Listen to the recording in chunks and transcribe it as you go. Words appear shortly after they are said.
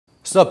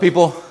What's up,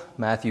 people?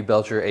 Matthew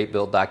Belcher,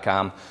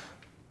 8built.com.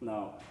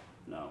 No.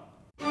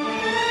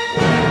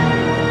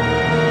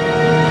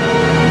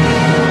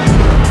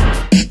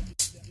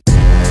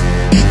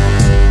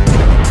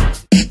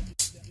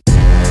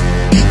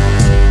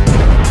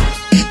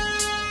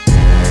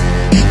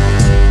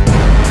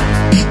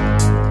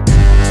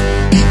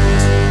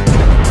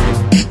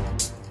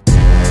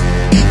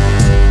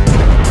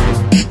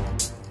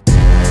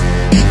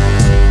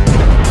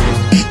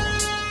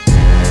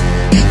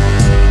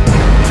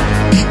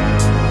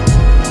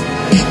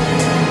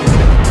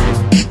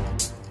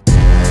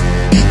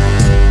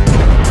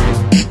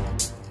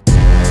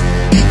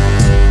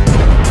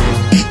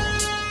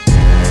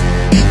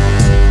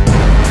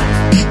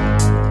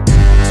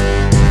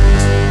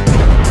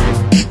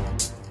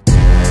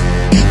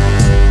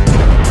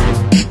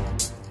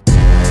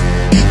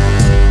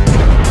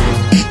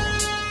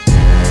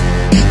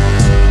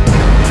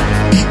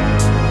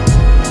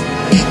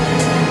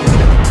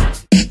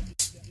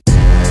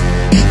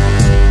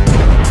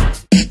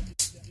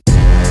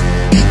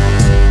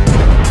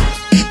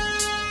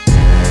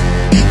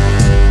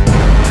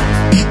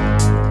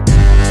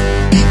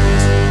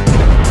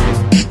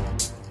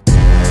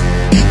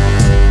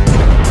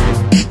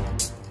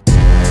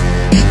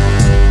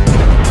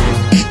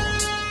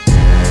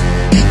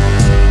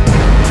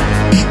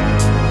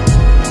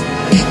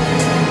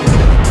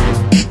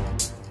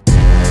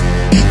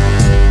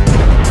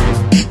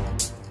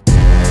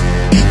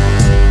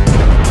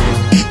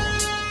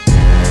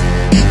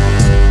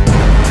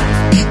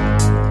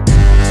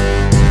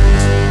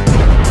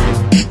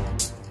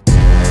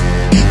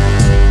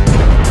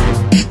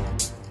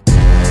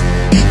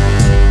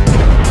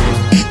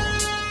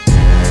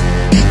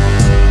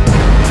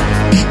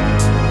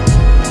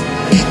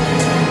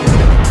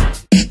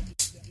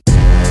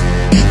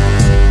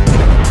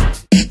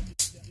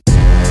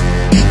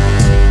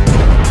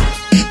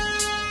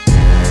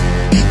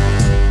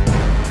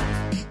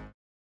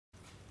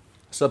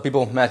 What's up,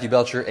 people? Matthew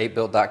Belcher,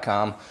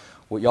 8built.com.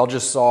 What y'all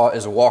just saw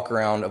is a walk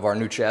around of our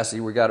new chassis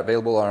we got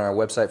available on our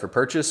website for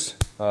purchase.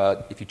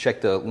 If you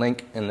check the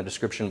link in the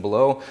description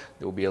below,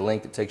 there will be a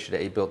link that takes you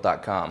to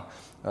 8built.com.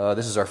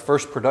 This is our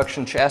first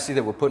production chassis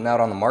that we're putting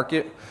out on the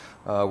market.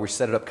 We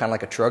set it up kind of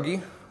like a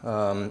Truggy.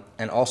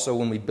 And also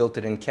when we built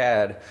it in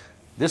CAD,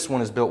 this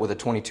one is built with a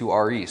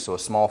 22RE, so a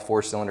small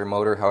 4-cylinder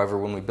motor. However,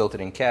 when we built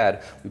it in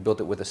CAD, we built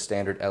it with a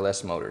standard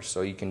LS motor.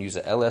 So you can use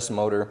a LS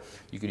motor,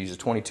 you could use a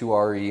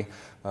 22RE,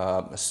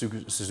 a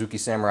Suzuki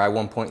Samurai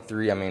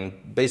 1.3. I mean,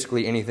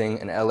 basically anything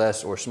an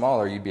LS or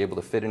smaller you'd be able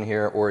to fit in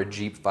here, or a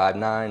Jeep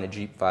 5.9, a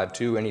Jeep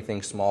 5.2,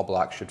 anything small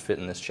block should fit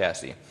in this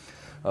chassis.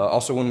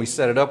 Also, when we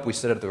set it up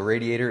the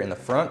radiator in the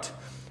front.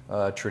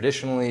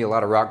 Traditionally, a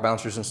lot of rock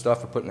bouncers and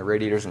stuff are putting the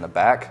radiators in the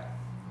back.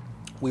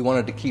 We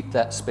wanted to keep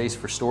that space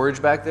for storage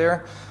back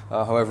there.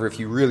 However, if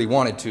you really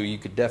wanted to, you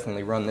could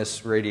definitely run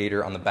this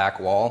radiator on the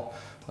back wall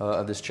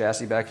of this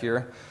chassis back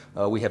here.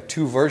 We have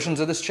two versions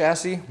of this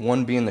chassis,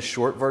 one being the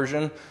short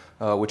version,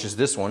 which is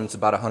this one. It's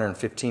about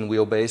 115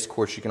 wheelbase. Of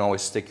course, you can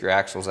always stick your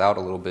axles out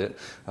a little bit,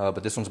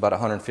 but this one's about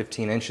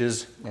 115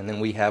 inches. And then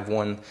we have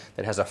one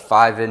that has a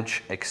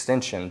 5-inch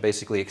extension,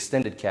 basically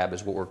extended cab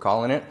is what we're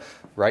calling it,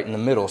 right in the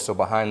middle. So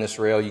behind this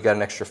rail, you got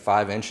an extra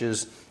 5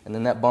 inches, and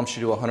then that bumps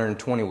you to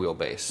 120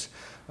 wheelbase.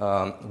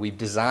 We've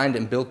designed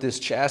and built this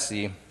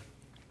chassis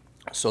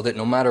so that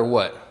no matter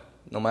what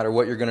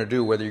you're going to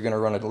do, whether you're going to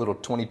run a little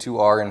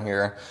 22R in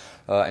here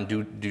and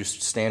do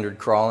standard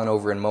crawling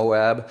over in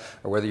Moab,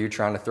 or whether you're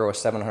trying to throw a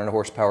 700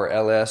 horsepower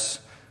LS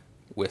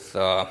with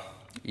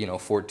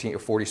 14 or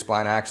 40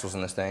 spline axles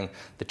in this thing,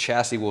 the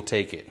chassis will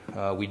take it.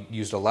 We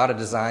used a lot of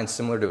designs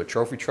similar to a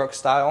trophy truck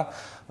style,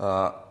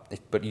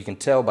 but you can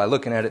tell by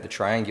looking at it, the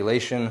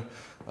triangulation,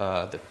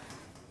 the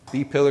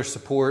B-pillar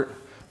support,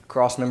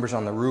 cross members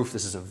on the roof.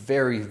 This is a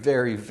very,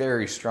 very,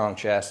 very strong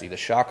chassis. The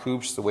shock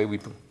hoops, the way we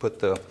put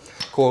the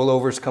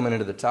coilovers coming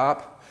into the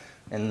top,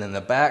 and then the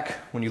back,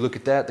 when you look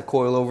at that, the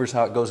coilovers,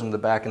 how it goes into the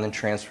back and then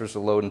transfers the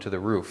load into the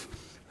roof.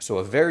 So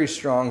a very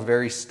strong,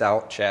 very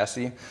stout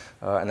chassis,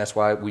 and that's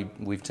why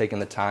we've taken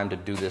the time to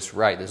do this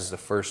right. This is the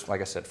first,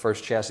 like I said,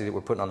 first chassis that we're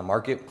putting on the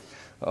market.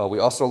 We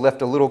also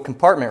left a little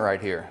compartment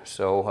right here.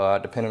 So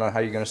depending on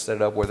how you're going to set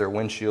it up, whether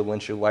windshield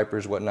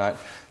wipers, whatnot,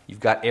 you've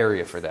got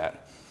area for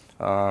that.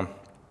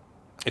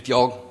 If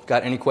y'all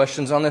got any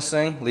questions on this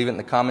thing, leave it in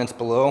the comments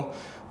below.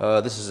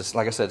 This is,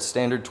 like I said,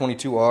 standard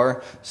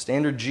 22R,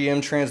 standard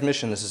GM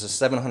transmission. This is a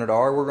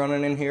 700R we're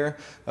running in here.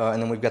 And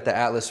then we've got the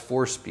Atlas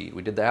 4-speed.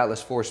 We did the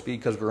Atlas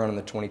 4-speed because we're running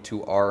the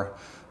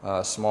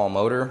 22R small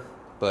motor.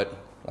 But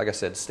like I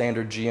said,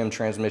 standard GM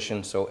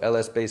transmission, so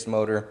LS-based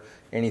motor,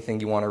 anything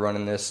you want to run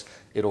in this,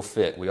 it'll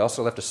fit. We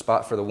also left a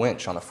spot for the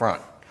winch on the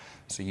front.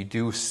 So you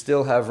do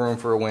still have room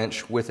for a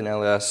winch with an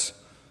LS.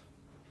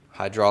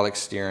 Hydraulic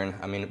steering.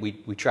 I mean,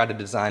 we tried to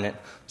design it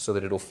so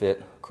that it'll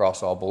fit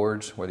across all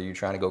boards, whether you're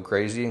trying to go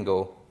crazy and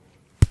go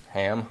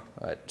ham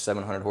at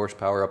 700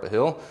 horsepower up a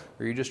hill,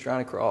 or you're just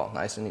trying to crawl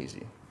nice and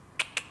easy.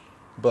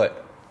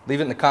 But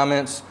leave it in the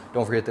comments.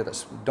 Don't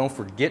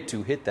forget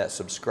to hit that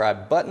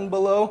subscribe button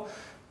below.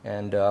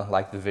 and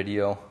like the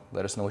video.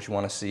 Let us know what you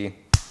want to see.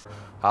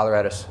 Holler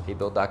at us,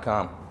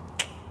 apebuilt.com.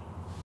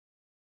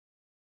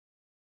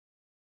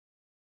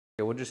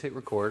 Okay, we'll just hit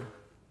record.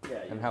 Yeah.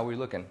 And how are we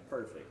looking?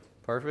 Perfect.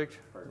 Perfect?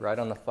 Right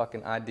on the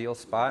fucking ideal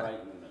spot? Right in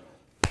the middle.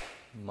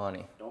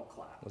 Money. Don't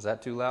clap. Was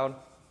that too loud?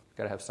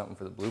 Gotta have something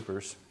for the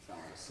bloopers. Sound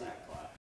like a snack clap.